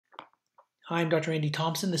Hi, I'm Dr. Andy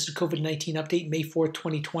Thompson. This is COVID-19 update, May 4th,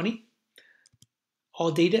 2020.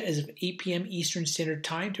 All data as of 8 p.m. Eastern Standard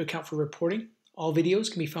Time to account for reporting. All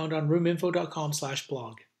videos can be found on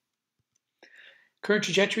roominfo.com/blog. Current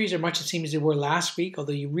trajectories are much the same as they were last week,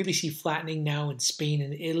 although you really see flattening now in Spain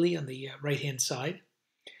and Italy on the right-hand side.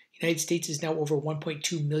 The United States is now over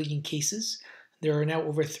 1.2 million cases. There are now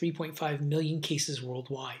over 3.5 million cases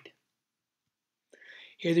worldwide.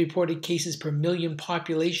 Here are the reported cases per million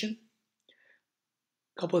population.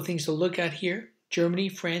 A couple of things to look at here. Germany,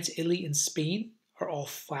 France, Italy, and Spain are all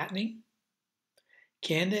flattening.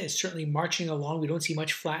 Canada is certainly marching along. We don't see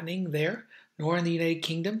much flattening there, nor in the United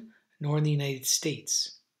Kingdom, nor in the United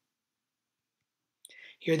States.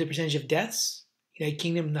 Here are the percentage of deaths. United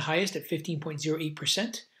Kingdom the highest at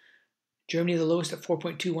 15.08%. Germany the lowest at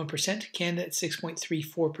 4.21%. Canada at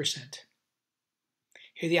 6.34%.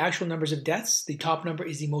 Here are the actual numbers of deaths. The top number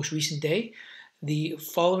is the most recent day. The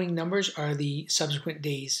following numbers are the subsequent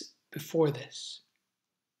days before this.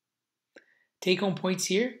 Take-home points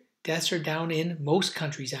here. Deaths are down in most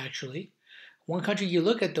countries, actually. One country you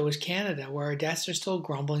look at, though, is Canada, where our deaths are still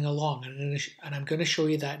grumbling along, and I'm going to show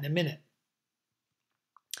you that in a minute.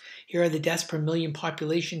 Here are the deaths per million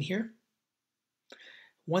population here.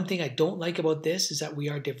 One thing I don't like about this is that we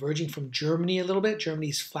are diverging from Germany a little bit. Germany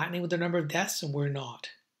is flattening with their number of deaths, and we're not.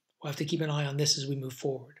 We'll have to keep an eye on this as we move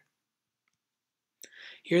forward.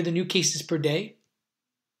 Here are the new cases per day.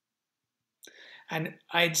 And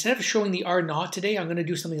instead of showing the R0 today, I'm going to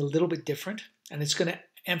do something a little bit different, and it's going to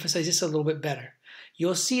emphasize this a little bit better.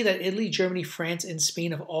 You'll see that Italy, Germany, France, and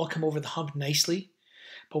Spain have all come over the hump nicely.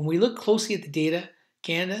 But when we look closely at the data,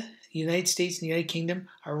 Canada, the United States, and the United Kingdom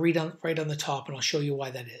are right on the top, and I'll show you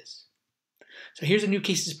why that is. So here's the new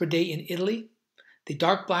cases per day in Italy. The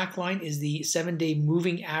dark black line is the 7-day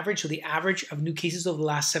moving average, so the average of new cases over the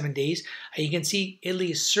last 7 days. You can see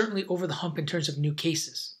Italy is certainly over the hump in terms of new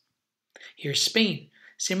cases. Here's Spain.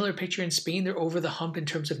 Similar picture in Spain. They're over the hump in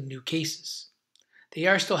terms of new cases. They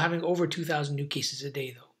are still having over 2,000 new cases a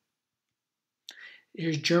day, though.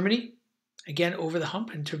 Here's Germany. Again, over the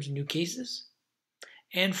hump in terms of new cases.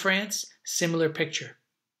 And France, similar picture.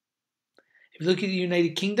 If you look at the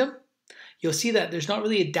United Kingdom, you'll see that there's not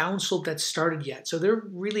really a downslope that's started yet. So they're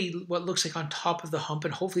really what looks like on top of the hump,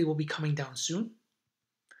 and hopefully will be coming down soon.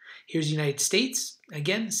 Here's the United States.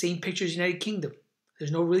 Again, same picture as United Kingdom.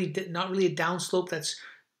 There's not really a downslope that's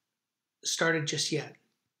started just yet.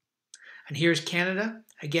 And here's Canada.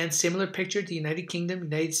 Again, similar picture to the United Kingdom,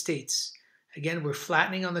 United States. Again, we're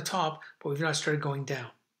flattening on the top, but we've not started going down.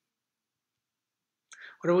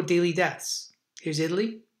 What about daily deaths? Here's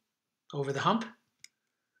Italy, over the hump.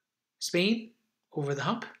 Spain, over the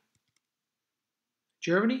hump.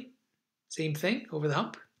 Germany, same thing, over the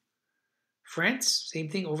hump. France, same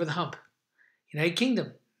thing, over the hump. United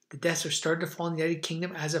Kingdom, the deaths are starting to fall in the United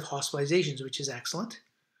Kingdom as of hospitalizations, which is excellent.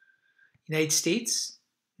 United States,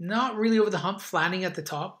 not really over the hump, flattening at the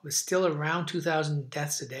top, but still around 2,000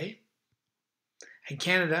 deaths a day. And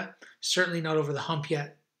Canada, certainly not over the hump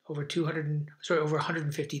yet, over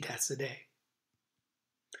 150 deaths a day.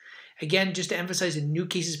 Again, just to emphasize, the new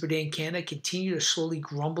cases per day in Canada continue to slowly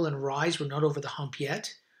grumble and rise. We're not over the hump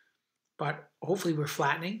yet, but hopefully we're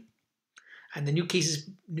flattening. And the new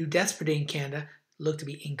deaths per day in Canada look to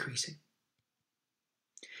be increasing.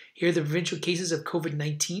 Here are the provincial cases of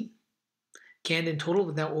COVID-19. Canada in total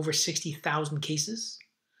with now over 60,000 cases.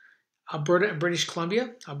 Alberta and British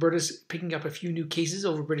Columbia. Alberta's picking up a few new cases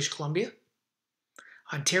over British Columbia.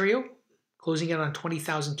 Ontario closing in on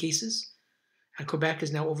 20,000 cases. And Quebec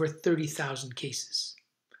is now over 30,000 cases.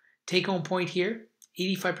 Take-home point here,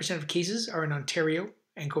 85% of cases are in Ontario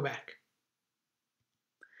and Quebec.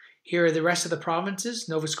 Here are the rest of the provinces.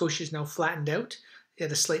 Nova Scotia is now flattened out. They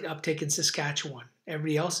had a slight uptick in Saskatchewan.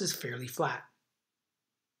 Everybody else is fairly flat.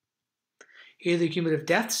 Here are the cumulative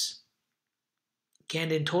deaths.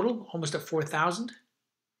 Canada in total, almost at 4,000.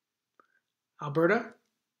 Alberta,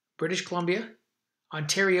 British Columbia,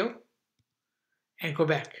 Ontario, and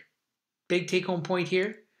Quebec. Big take-home point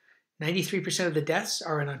here, 93% of the deaths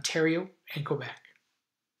are in Ontario and Quebec.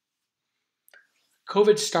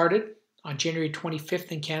 COVID started on January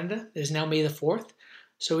 25th in Canada. It is now May the 4th.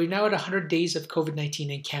 So we're now at 100 days of COVID-19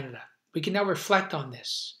 in Canada. We can now reflect on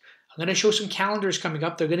this. I'm going to show some calendars coming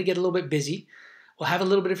up. They're going to get a little bit busy. We'll have a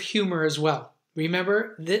little bit of humor as well.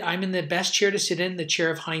 Remember that I'm in the best chair to sit in, the chair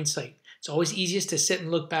of hindsight. It's always easiest to sit and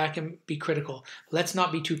look back and be critical. Let's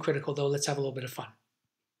not be too critical, though. Let's have a little bit of fun.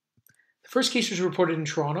 The first case was reported in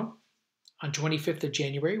Toronto on 25th of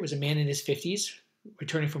January. It was a man in his 50s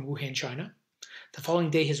returning from Wuhan, China. The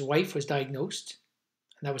following day, his wife was diagnosed,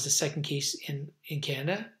 and that was the second case in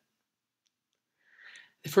Canada.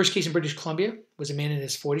 The first case in British Columbia was a man in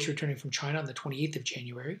his 40s returning from China on the 28th of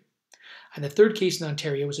January. And the third case in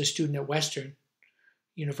Ontario was a student at Western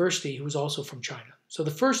University who was also from China. So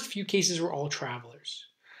the first few cases were all travelers.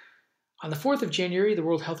 On the 4th of January, the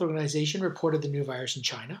World Health Organization reported the new virus in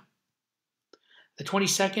China. The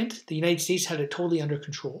 22nd, the United States had it totally under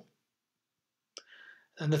control.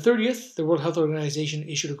 On the 30th, the World Health Organization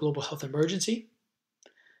issued a global health emergency.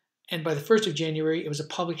 And by the 1st of January, it was a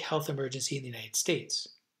public health emergency in the United States.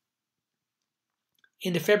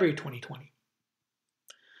 Into February 2020.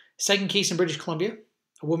 Second case in British Columbia,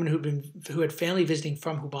 a woman who had family visiting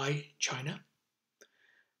from Hubei, China.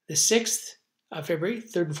 The 6th of February,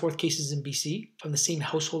 third and fourth cases in BC from the same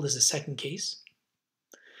household as the second case.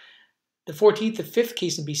 The 14th, the fifth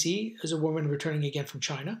case in BC is a woman returning again from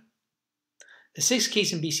China. The sixth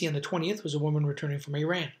case in BC on the 20th was a woman returning from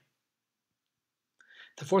Iran.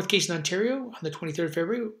 The fourth case in Ontario on the 23rd of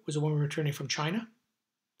February was a woman returning from China.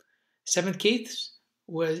 Seventh case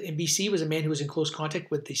was in BC was a man who was in close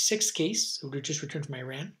contact with the sixth case who had just returned from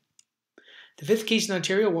Iran. The fifth case in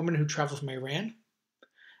Ontario, a woman who traveled from Iran.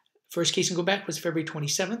 First case in Quebec was February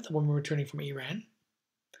 27th, a woman returning from Iran.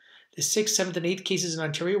 The 6th, 7th, and 8th cases in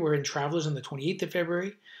Ontario were in travelers on the 28th of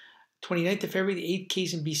February. 29th of February, the 8th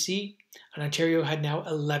case in BC, and Ontario had now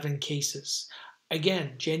 11 cases.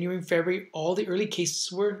 Again, January and February, all the early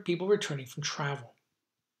cases were people returning from travel.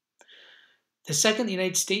 The second, the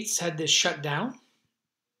United States had this shut down.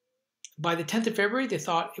 By the 10th of February, they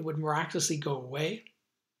thought it would miraculously go away.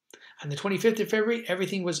 On the 25th of February,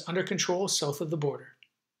 everything was under control south of the border.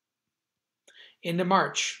 Into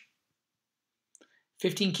March,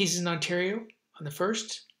 15 cases in Ontario on the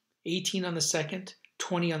 1st, 18 on the 2nd,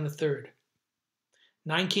 20 on the 3rd.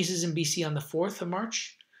 9 cases in BC on the 4th of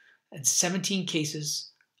March, and 17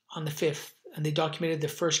 cases on the 5th, and they documented the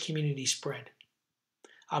first community spread.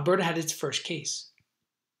 Alberta had its first case.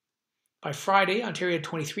 By Friday, Ontario had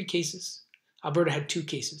 23 cases. Alberta had 2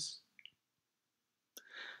 cases.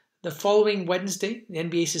 The following Wednesday, the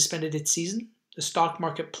NBA suspended its season, the stock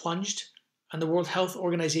market plunged, and the World Health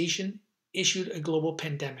Organization issued a global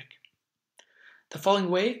pandemic. The following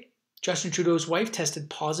way, Justin Trudeau's wife tested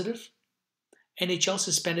positive. NHL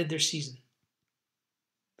suspended their season.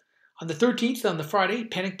 On the 13th, on the Friday,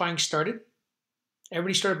 panic buying started.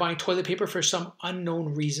 Everybody started buying toilet paper for some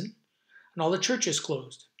unknown reason, and all the churches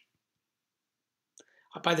closed.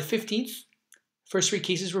 By the 15th, first 3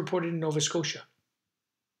 cases were reported in Nova Scotia.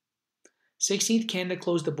 16th, Canada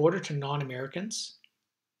closed the border to non-Americans.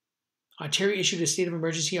 Ontario issued a state of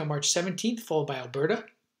emergency on March 17th, followed by Alberta.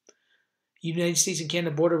 The United States and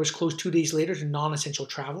Canada border was closed 2 days later to non-essential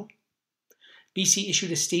travel. BC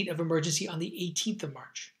issued a state of emergency on the 18th of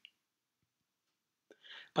March.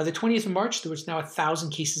 By the 20th of March, there was now 1,000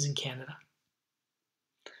 cases in Canada.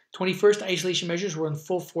 21st, isolation measures were in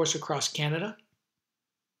full force across Canada.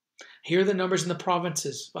 Here are the numbers in the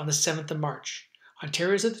provinces on the 7th of March.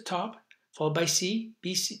 Ontario is at the top, followed by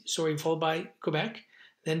followed by Quebec,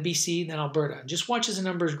 then BC, then Alberta. Just watch as the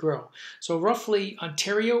numbers grow. So roughly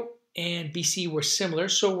Ontario and BC were similar,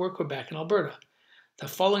 so were Quebec and Alberta. The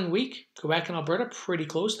following week, Quebec and Alberta pretty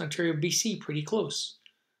close, and Ontario and BC pretty close.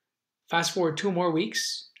 Fast forward 2 more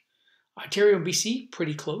weeks, Ontario and BC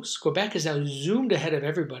pretty close. Quebec is now zoomed ahead of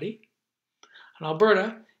everybody, and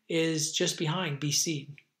Alberta is just behind BC.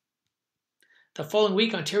 The following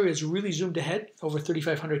week, Ontario is really zoomed ahead, over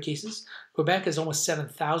 3,500 cases. Quebec is almost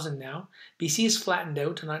 7,000 now. BC is flattened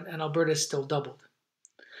out, and Alberta is still doubled.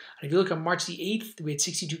 And if you look on March the 8th, we had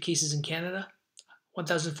 62 cases in Canada,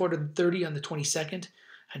 1,430 on the 22nd,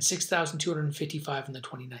 and 6,255 on the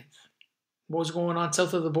 29th. What was going on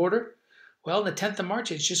south of the border? Well, on the 10th of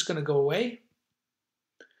March, it's just going to go away.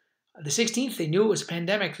 On the 16th, they knew it was a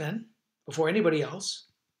pandemic then, before anybody else.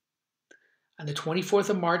 On the 24th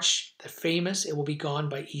of March, the famous, it will be gone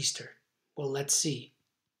by Easter. Well, let's see.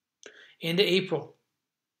 Into April,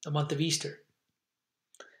 the month of Easter.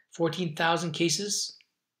 14,000 cases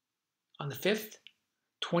on the 5th,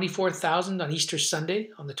 24,000 on Easter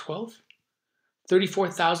Sunday on the 12th,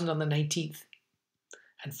 34,000 on the 19th,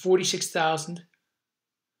 and 46,000,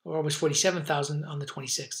 or almost 47,000 on the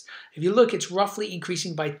 26th. If you look, it's roughly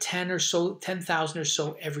increasing by 10,000 or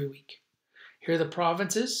so every week. Here are the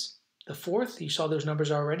provinces. The 4th, you saw those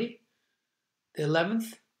numbers already. The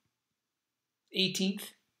 11th,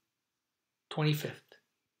 18th, 25th.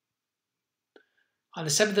 On the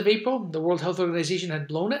 7th of April, the World Health Organization had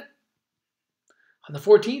blown it. On the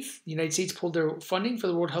 14th, the United States pulled their funding for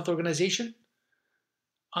the World Health Organization.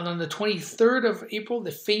 And on the 23rd of April,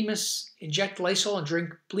 the famous inject Lysol and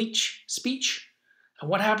drink bleach speech. And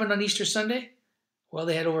what happened on Easter Sunday? Well,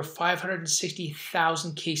 they had over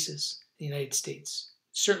 560,000 cases in the United States.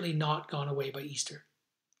 certainly not gone away by Easter.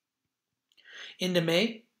 Into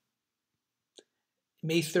May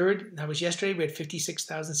 3rd, that was yesterday, we had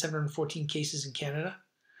 56,714 cases in Canada.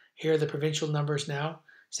 Here are the provincial numbers now.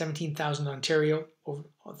 17,000 in Ontario, over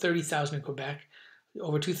 30,000 in Quebec,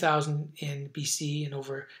 over 2,000 in BC, and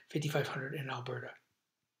over 5,500 in Alberta.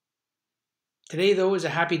 Today, though, is a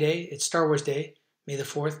happy day. It's Star Wars Day. May the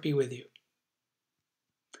 4th be with you.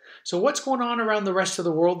 So what's going on around the rest of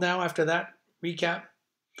the world now after that recap?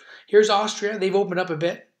 Here's Austria. They've opened up a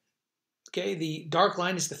bit. Okay, the dark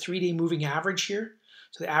line is the 3-day moving average here.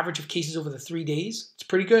 So the average of cases over the 3 days. It's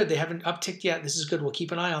pretty good. They haven't upticked yet. This is good. We'll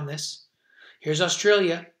keep an eye on this. Here's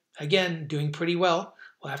Australia. Again, doing pretty well.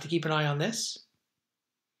 We'll have to keep an eye on this.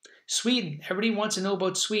 Sweden. Everybody wants to know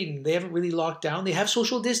about Sweden. They haven't really locked down. They have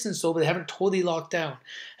social distance, though, but they haven't totally locked down.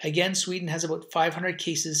 Again, Sweden has about 500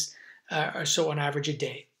 cases or so on average a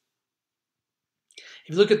day.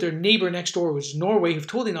 If you look at their neighbor next door, which is Norway, who've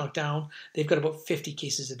totally knocked down, they've got about 50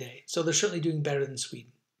 cases a day. So they're certainly doing better than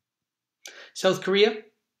Sweden. South Korea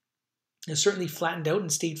has certainly flattened out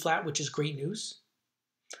and stayed flat, which is great news.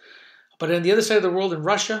 But on the other side of the world, in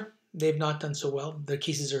Russia, they've not done so well. Their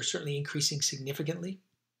cases are certainly increasing significantly.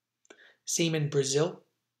 Same in Brazil,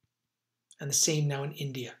 and the same now in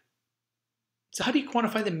India. So how do you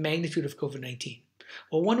quantify the magnitude of COVID-19?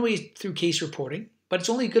 Well, one way is through case reporting, but it's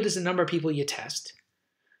only as good as the number of people you test.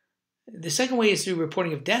 The second way is through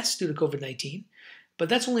reporting of deaths due to COVID-19, but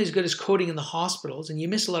that's only as good as coding in the hospitals, and you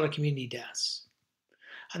miss a lot of community deaths.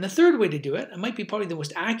 And the third way to do it, and might be probably the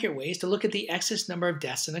most accurate way, is to look at the excess number of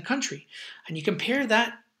deaths in a country. And you compare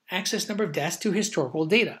that excess number of deaths to historical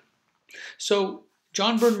data. So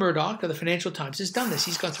John Byrne Murdoch of the Financial Times has done this.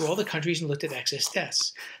 He's gone through all the countries and looked at excess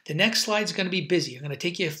deaths. The next slide is going to be busy. I'm going to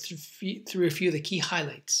take you through a few of the key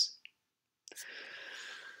highlights.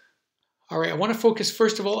 All right, I want to focus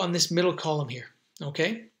first of all on this middle column here.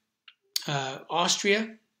 Okay,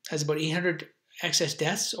 Austria has about 800 excess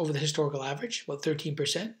deaths over the historical average, about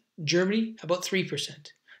 13%. Germany, about 3%.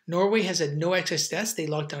 Norway has had no excess deaths. They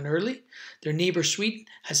locked down early. Their neighbor Sweden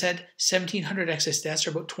has had 1,700 excess deaths,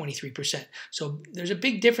 or about 23%. So there's a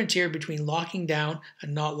big difference here between locking down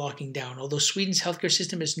and not locking down, although Sweden's healthcare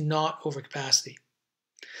system is not over capacity.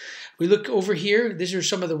 We look over here. These are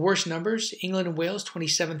some of the worst numbers. England and Wales,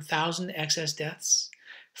 27,000 excess deaths.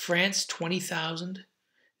 France, 20,000.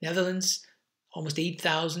 Netherlands, almost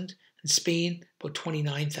 8,000. And Spain, about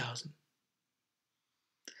 29,000.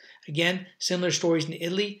 Again, similar stories in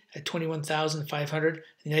Italy at 21,500.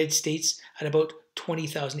 The United States at about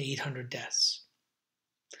 20,800 deaths.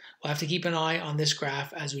 We'll have to keep an eye on this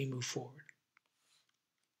graph as we move forward.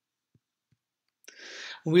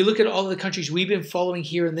 When we look at all of the countries we've been following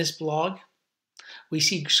here in this blog, we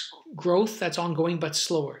see growth that's ongoing but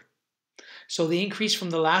slower. So the increase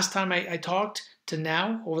from the last time I talked to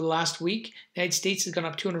now, over the last week, the United States has gone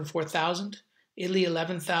up 204,000, Italy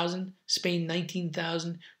 11,000, Spain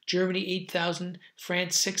 19,000, Germany 8,000,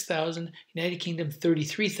 France 6,000, United Kingdom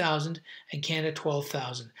 33,000, and Canada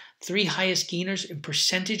 12,000. Three highest gainers in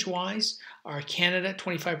percentage-wise are Canada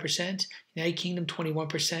 25%, United Kingdom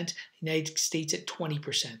 21%, United States at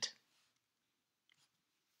 20%.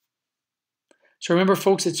 So remember,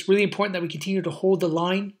 folks, it's really important that we continue to hold the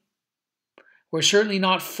line. We're certainly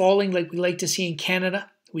not falling like we like to see in Canada.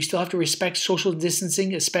 We still have to respect social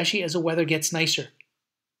distancing, especially as the weather gets nicer.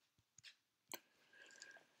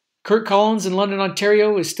 Kurt Collins in London,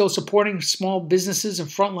 Ontario is still supporting small businesses and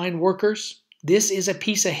frontline workers. This is a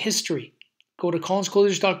piece of history. Go to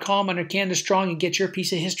collinsclothers.com under Canada Strong and get your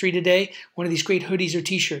piece of history today, one of these great hoodies or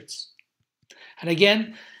t-shirts. And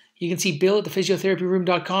again, you can see Bill at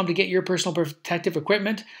thephysiotherapyroom.com to get your personal protective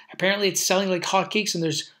equipment. Apparently it's selling like hotcakes and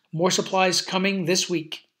there's more supplies coming this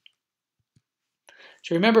week.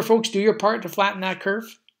 So remember, folks, do your part to flatten that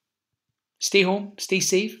curve. Stay home, stay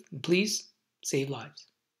safe, and please save lives.